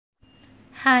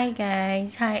Hi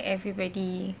guys, hi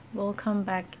everybody, welcome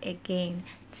back again.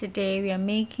 Today we are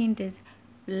making this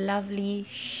lovely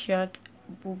shirt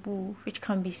bubu, which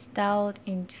can be styled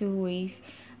in two ways,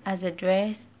 as a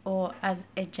dress or as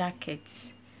a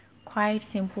jacket. Quite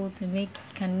simple to make.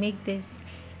 You can make this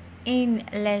in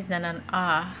less than an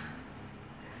hour,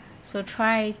 so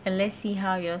try it and let's see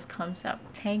how yours comes up.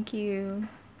 Thank you.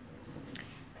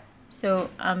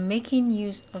 So I'm making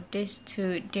use of these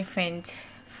two different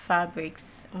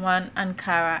fabrics, one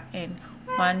Ankara and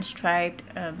one striped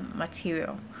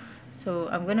material. So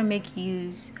I'm going to make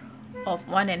use of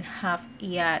 1.5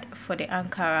 yard for the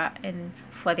Ankara, and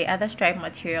for the other striped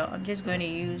material I'm just going to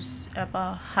use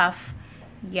about half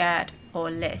yard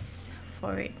or less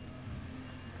for it.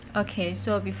 Okay,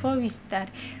 so before we start,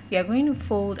 we are going to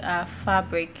fold our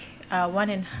fabric, our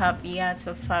 1.5 yards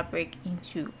of fabric,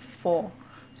 into 4.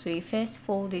 So you first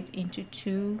fold it into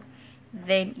 2,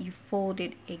 then you fold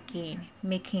it again,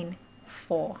 making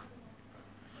 4.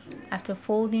 After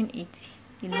folding it,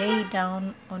 you lay it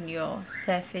down on your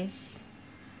surface.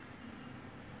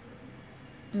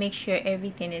 Make sure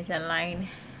everything is aligned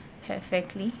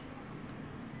perfectly,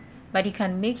 but you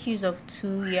can make use of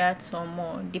 2 yards or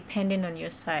more depending on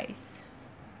your size.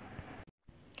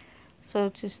 So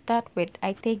to start with,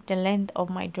 I take the length of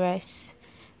my dress.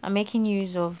 I'm making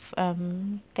use of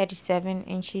 37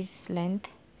 inches length,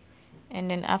 and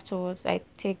then afterwards I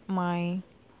take my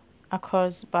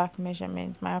across back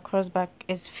measurement. My across back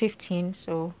is 15,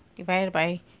 so divided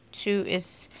by 2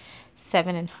 is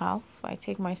 7.5. I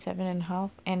take my 7.5,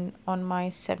 and on my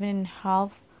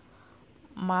 7.5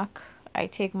 mark I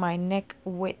take my neck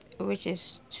width, which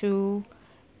is 2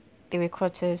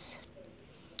 3/4,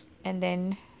 and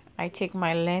then I take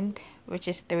my length, which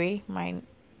is 3, my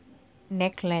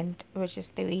neck length, which is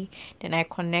 3, then I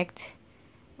connect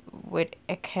with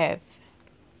a curve.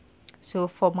 So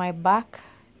for my back,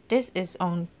 this is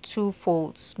on 2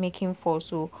 folds, making 4.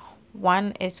 So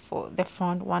one is for the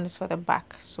front, one is for the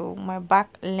back. So my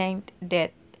back length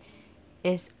depth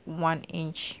is 1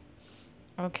 inch.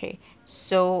 Okay,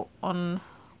 so on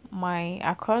my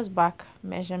across back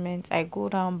measurement, I go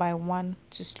down by 1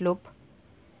 to slope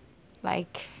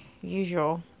like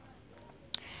usual.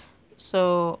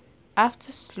 So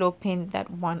after sloping that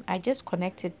one, I just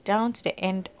connect it down to the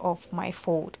end of my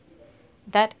fold.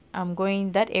 That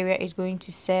area is going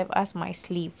to serve as my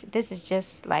sleeve. This is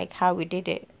just like how we did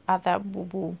it other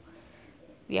bubu.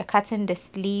 We are cutting the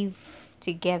sleeve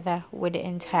together with the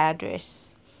entire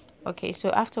dress. Okay, so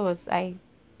afterwards I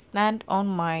stand on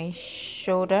my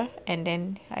shoulder, and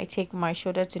then I take my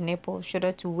shoulder to nipple,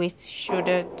 shoulder to waist,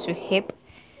 shoulder to hip.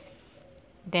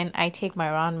 Then I take my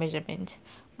round measurement.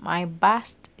 My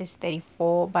bust is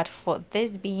 34, but for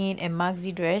this being a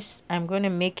maxi dress, I'm going to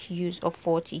make use of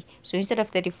 40. So instead of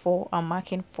 34, I'm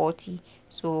marking 40.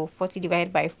 So 40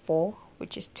 divided by 4,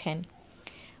 which is 10.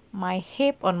 My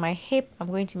hip, on my hip, I'm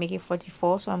going to make it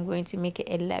 44, so I'm going to make it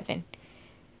 11.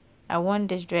 I want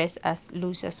this dress as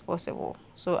loose as possible.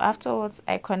 So afterwards,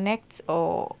 I connect,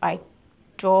 or I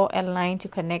draw a line to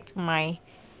connect my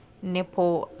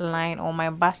nipple line or my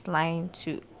bust line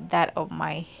to that of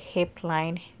my hip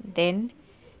line, then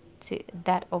to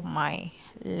that of my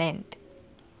length.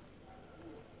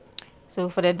 So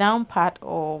for the down part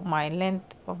or my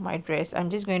length of my dress,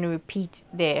 I'm just going to repeat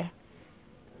the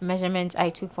measurements I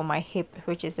took for my hip,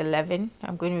 which is 11.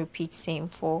 I'm going to repeat same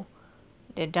for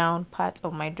the down part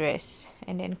of my dress,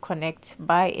 and then connect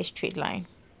by a straight line.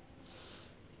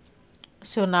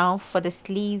 So now for the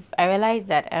sleeve, I realized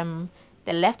that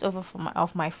the leftover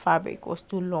of my fabric was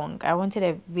too long. I wanted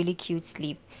a really cute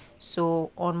sleeve.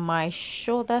 So on my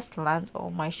shoulder slant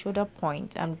or my shoulder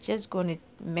point, I'm just going to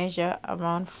measure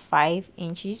around 5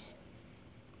 inches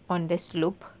on the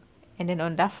slope, and then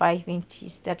on that 5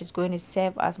 inches, that is going to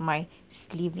serve as my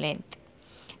sleeve length.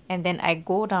 And then I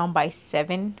go down by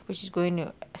 7, which is going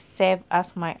to serve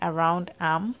as my around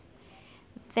arm.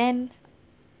 Then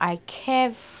I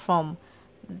curve from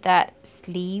that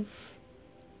sleeve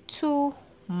to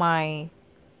my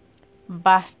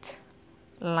bust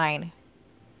line,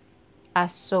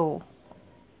 as so.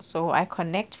 So I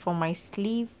connect from my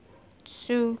sleeve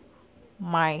to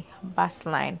my bust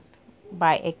line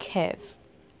by a curve,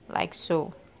 like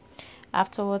so.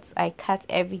 Afterwards, I cut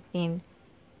everything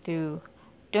through.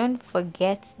 Don't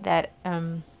forget that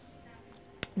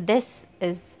this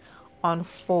is on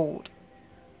fold,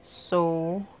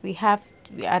 so we have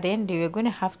at the end we're going to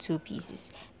have 2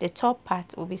 pieces. The top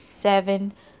part will be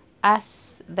 7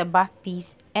 as the back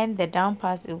piece, and the down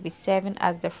part will be 7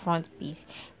 as the front piece,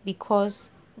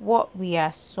 because what we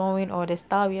are sewing, or the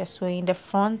style we are sewing, the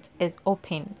front is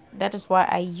open. That is why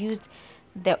I used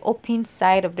the open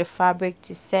side of the fabric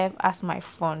to serve as my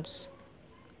front.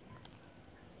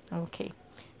 Okay,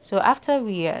 so after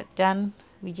we are done,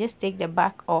 we just take the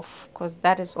back off, because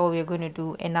that is all we're going to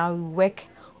do, and now we work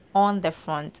on the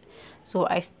front. So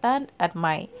I stand at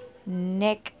my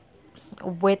neck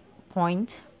width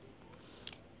point,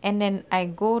 and then I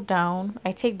go down.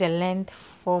 I take the length.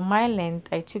 For my length,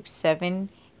 I took 7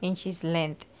 inches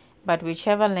length, but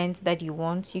whichever length that you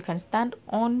want, you can stand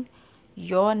on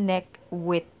your neck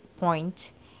width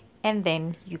point, and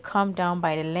then you come down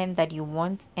by the length that you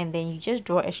want, and then you just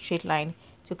draw a straight line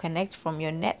to connect from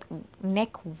your neck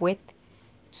width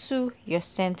to your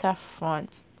center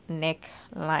front neck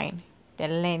line, the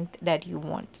length that you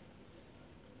want.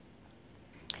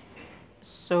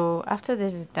 So after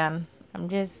this is done, I'm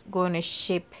just going to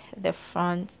shape the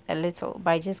front a little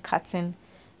by just cutting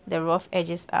the rough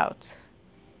edges out,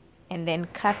 and then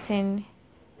cutting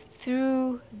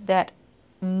through that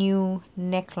new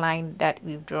neckline that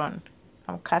we've drawn.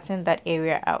 I'm cutting that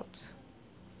area out.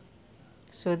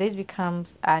 So this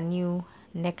becomes our new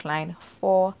neckline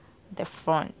for the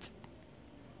front.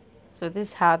 So this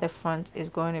is how the front is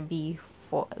going to be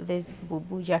for this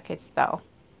Bubu jacket style.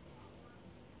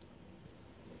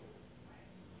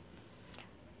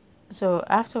 So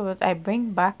afterwards, I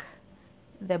bring back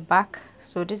the back.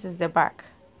 So this is the back,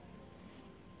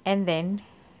 and then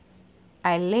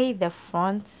I lay the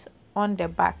front on the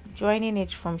back, joining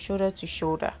it from shoulder to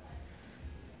shoulder.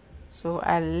 So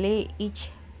I lay each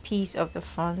piece of the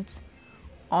front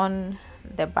on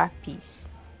the back piece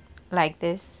like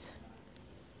this.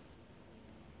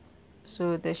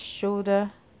 So the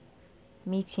shoulder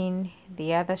meeting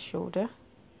the other shoulder.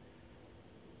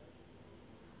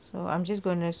 So I'm just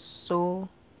going to sew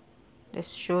the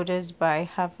shoulders by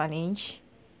 1/2 inch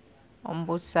on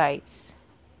both sides.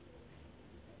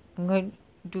 I'm going to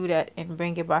do that and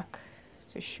bring it back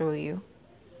to show you.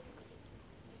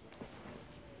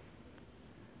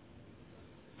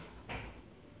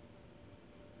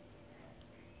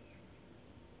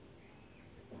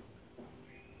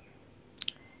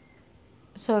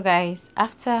 So guys,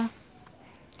 after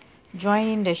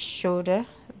joining the shoulder,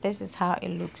 this is how it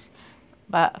looks.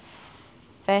 But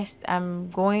first, I'm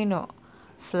going to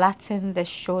flatten the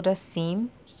shoulder seam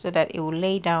so that it will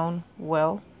lay down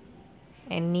well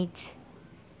and neat.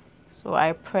 So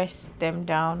I press them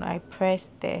down. I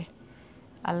press the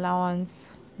allowance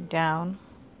down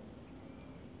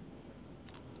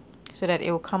so that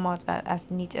it will come out as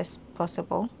neat as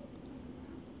possible.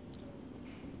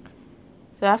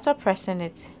 So after pressing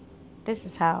it, this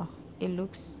is how it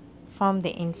looks from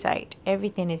the inside.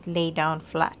 Everything is laid down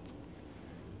flat.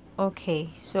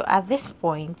 Okay, so at this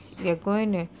point, we are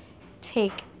going to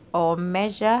take or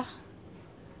measure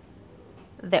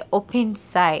the open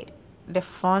side, the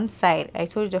front side. I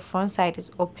told you the front side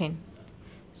is open.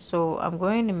 So I'm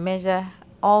going to measure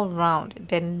all round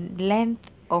the length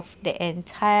of the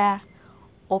entire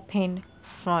open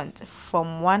front,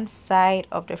 from one side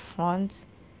of the front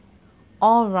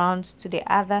all round to the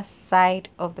other side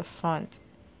of the front,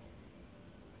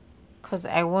 because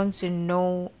I want to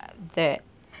know the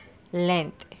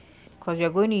length, because we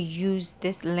are going to use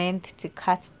this length to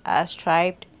cut our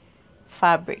striped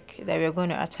fabric that we're going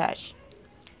to attach.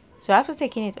 So after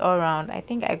taking it all around, I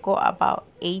think I got about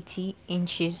 80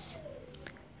 inches.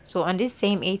 So on this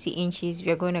same 80 inches,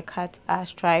 we are going to cut our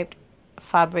striped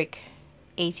fabric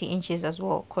 80 inches as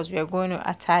well, because we are going to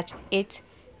attach it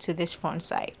to this front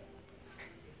side.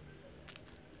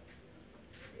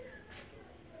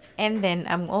 And then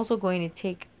I'm also going to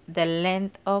take the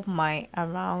length of my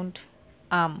around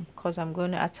arm, because I'm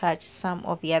going to attach some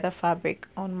of the other fabric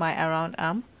on my around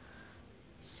arm.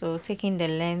 So taking the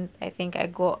length, I think I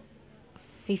got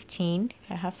 15.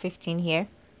 I have 15 here.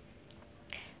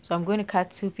 So I'm going to cut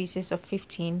 2 pieces of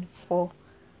 15 for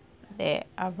the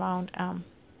around arm.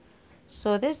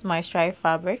 So this is my stripe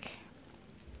fabric.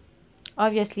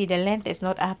 Obviously the length is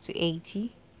not up to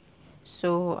 80,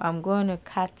 so I'm going to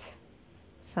cut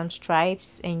some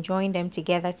stripes and join them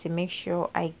together to make sure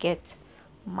I get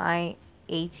my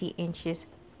 80 inches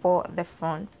for the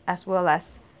front, as well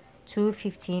as 2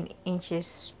 15 inches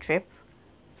strip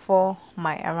for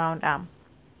my around arm.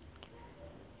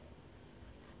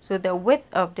 So the width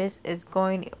of this is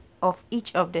going, of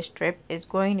each of the strip is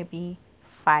going to be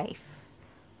 5.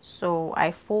 So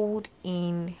I fold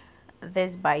in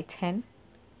this by 10,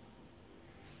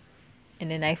 and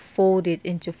then I fold it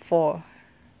into 4.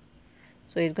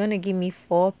 So it's going to give me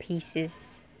 4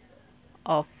 pieces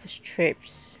of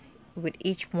strips, with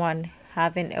each one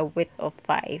having a width of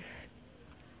 5.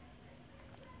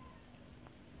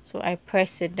 So I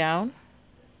press it down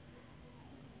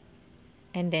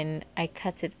and then I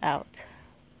cut it out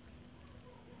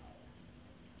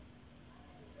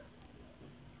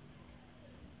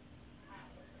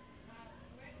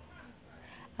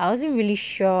I wasn't really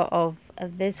sure of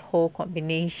this whole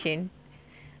combination.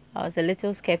 I was a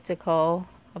little skeptical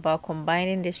about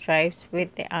combining the stripes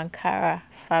with the Ankara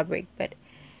fabric, but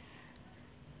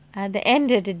at the end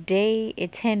of the day,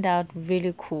 it turned out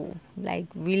really cool, like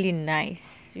really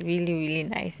nice, really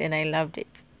nice, and I loved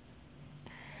it.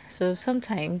 So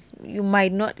sometimes you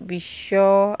might not be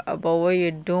sure about what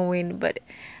you're doing, but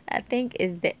I think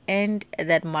it's the end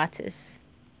that matters.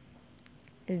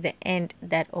 It's the end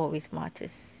that always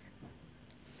matters.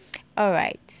 All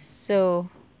right, so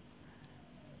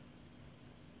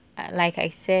like I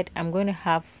said, I'm going to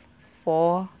have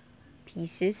 4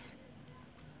 pieces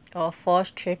or 4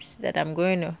 strips that I'm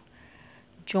going to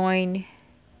join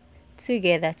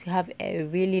together to have a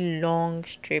really long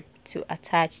strip to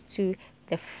attach to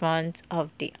the front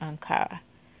of the Ankara.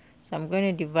 So I'm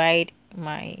going to divide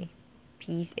my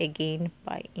piece again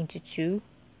by into 2,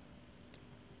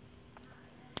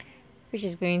 which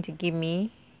is going to give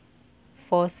me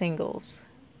 4 singles.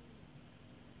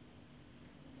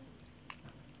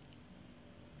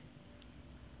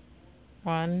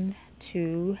 One,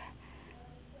 2,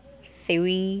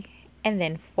 3, and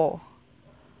then 4.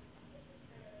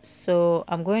 So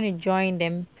I'm going to join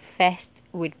them first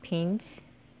with pins.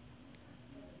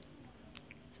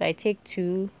 So I take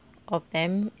 2 of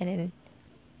them and then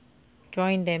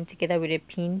join them together with a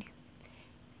pin.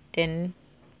 Then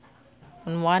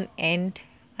on one end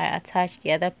I attach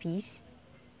the other piece,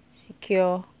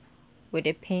 secure with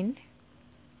a pin.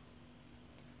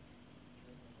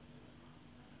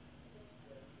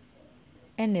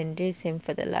 And then do the same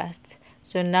for the last.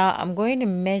 So now I'm going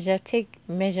to take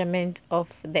measurement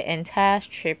of the entire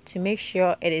strip to make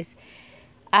sure it is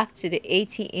up to the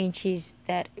 80 inches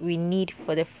that we need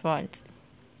for the front.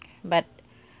 But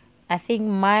I think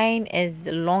mine is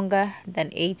longer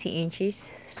than 80 inches,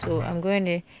 so I'm going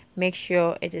to make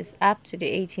sure it is up to the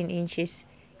 80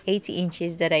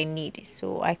 inches that I need.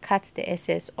 So I cut the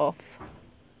excess off.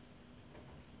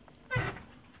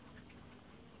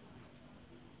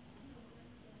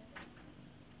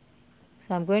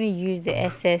 So I'm going to use the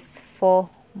excess for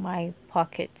my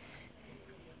pockets.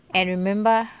 And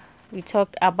remember, we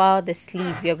talked about the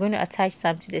sleeve. We are going to attach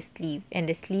some to the sleeve, and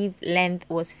the sleeve length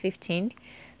was 15.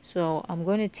 So I'm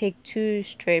going to take 2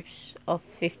 strips of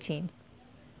 15.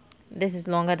 This is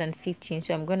longer than 15,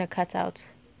 so I'm going to cut out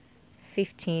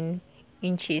 15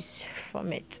 inches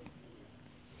from it.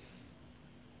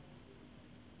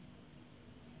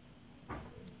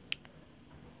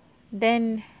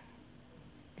 Then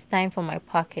it's time for my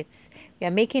pockets. We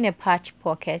are making a patch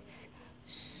pocket,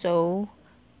 so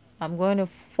I'm going to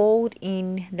fold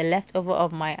in the leftover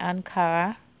of my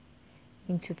Ankara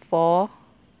into 4,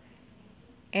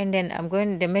 and then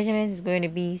the measurement is going to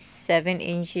be 7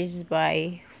 inches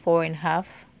by 4.5.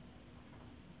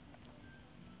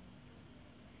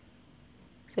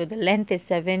 So the length is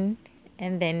 7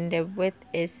 and then the width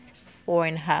is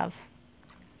 4.5.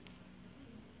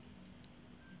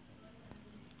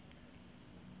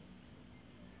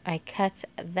 I cut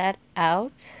that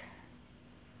out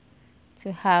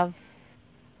to have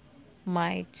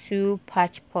my 2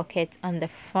 patch pockets on the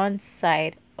front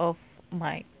side of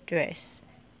my dress.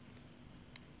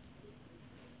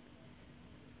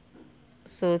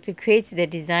 So to create the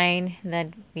design that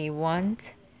we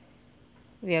want,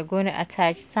 we are going to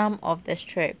attach some of the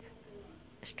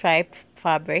striped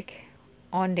fabric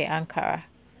on the Ankara.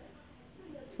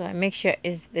 So I make sure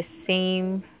it's the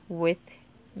same width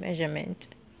measurement.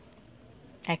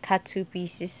 I cut 2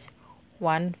 pieces,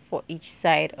 1 for each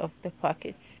side of the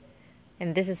pockets,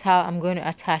 and this is how I'm going to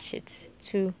attach it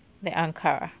to the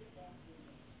Ankara.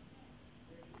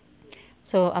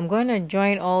 So I'm going to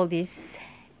join all this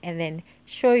and then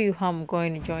show you how I'm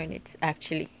going to join it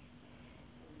actually.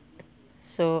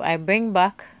 So I bring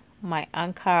back my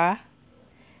Ankara.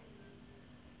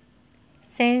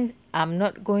 Since I'm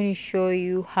not going to show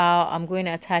you how I'm going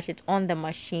to attach it on the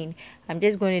machine, I'm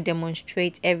just going to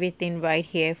demonstrate everything right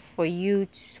here for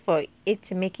it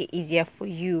to make it easier for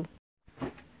you.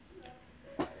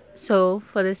 So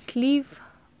for the sleeve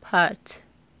part,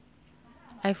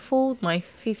 I fold my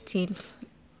 15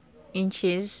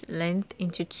 inches length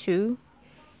into 2,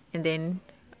 and then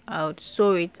I'll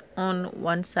sew it on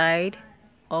one side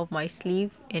of my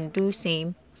sleeve and do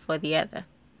same for the other.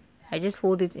 I just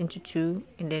fold it into 2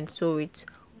 and then sew it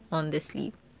on the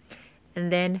sleeve.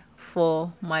 And then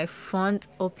for my front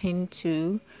open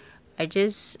too,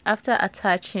 after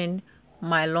attaching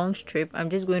my long strip, I'm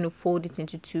just going to fold it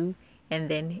into 2 and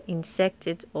then insert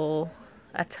it or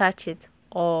attach it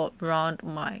all around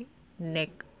my neck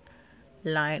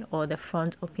line or the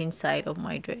front open side of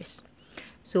my dress.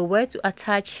 So where to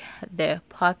attach the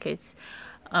pockets,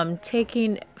 I'm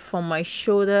taking from my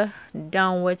shoulder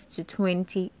downwards to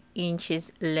 20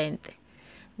 inches length.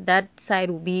 That side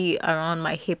will be around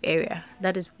my hip area.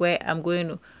 That is where I'm going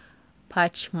to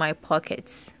patch my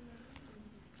pockets.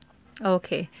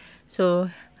 Okay, so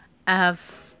I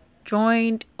have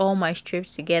joined all my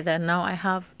strips together. Now I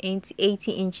have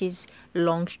 80 inches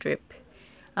long strip.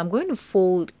 I'm going to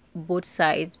fold both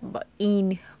sides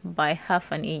in by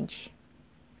half an inch.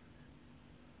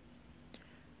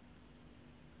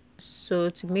 So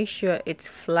to make sure it's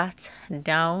flat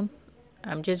down,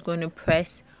 I'm just going to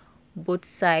press both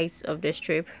sides of the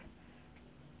strip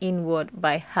inward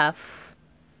by half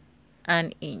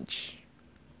an inch.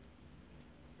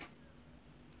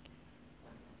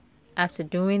 After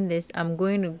doing this, I'm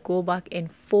going to go back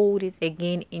and fold it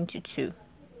again into two,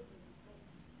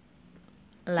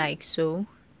 like so.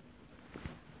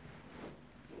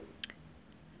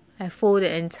 I fold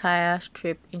the entire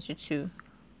strip into two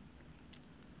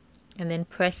and then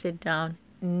press it down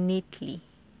neatly.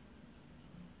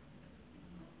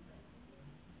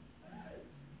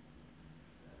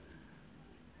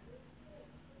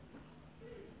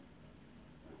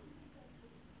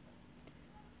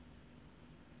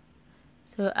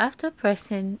 So after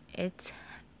pressing it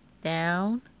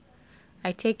down,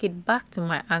 I take it back to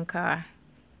my ankara.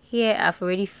 Here I've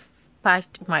already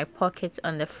patched my pockets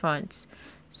on the front,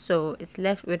 so it's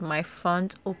left with my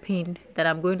front opened that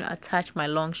I'm going to attach my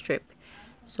long strip.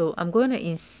 So I'm going to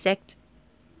insert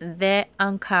the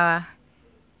ankara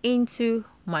into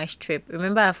my strip.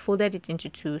 Remember, I folded it into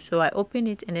two, so I open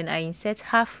it and then I insert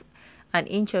half an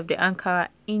inch of the ankara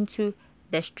into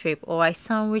the strip, or I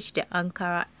sandwich the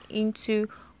ankara into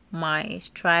my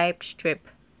striped strip,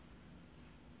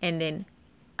 and then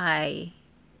I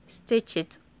stitch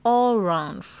it all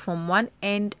round from one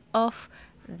end of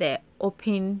the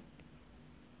open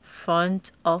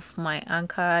front of my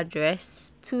ankara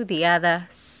dress to the other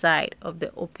side of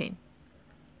the open.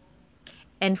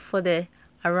 And for the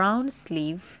around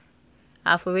sleeve,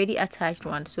 I've already attached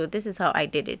one, so this is how I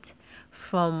did it.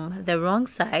 From the wrong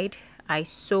side, I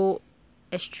sew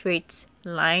a straight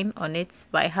line on it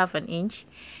by half an inch,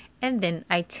 and then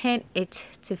I turn it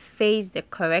to face the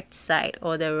correct side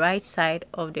or the right side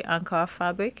of the ankara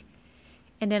fabric,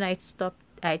 and then I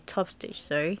top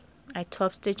stitch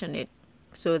on it.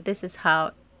 So this is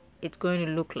how it's going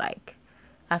to look like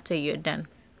after you're done.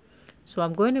 So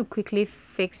I'm going to quickly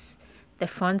fix the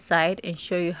front side and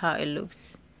show you how it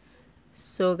looks.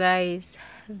 So guys,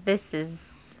 this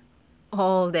is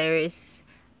all there is.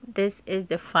 This is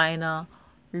the final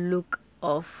look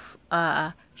of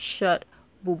a short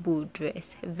Bubu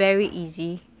dress. Very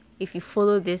easy. If you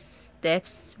follow these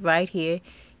steps right here,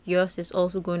 yours is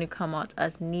also going to come out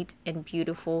as neat and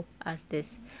beautiful as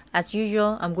this. As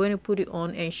usual, I'm going to put it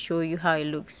on and show you how it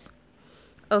looks.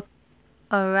 Okay.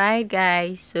 Alright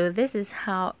guys, so this is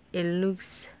how it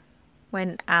looks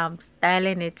when I'm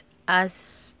styling it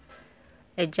as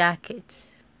a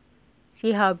jacket.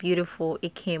 See how beautiful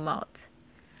it came out.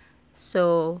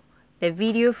 So the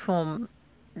video from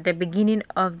the beginning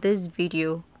of this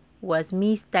video was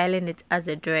me styling it as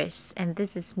a dress, and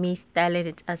this is me styling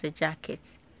it as a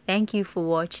jacket. Thank you for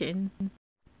watching.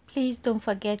 Please don't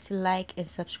forget to like and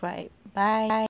subscribe. Bye.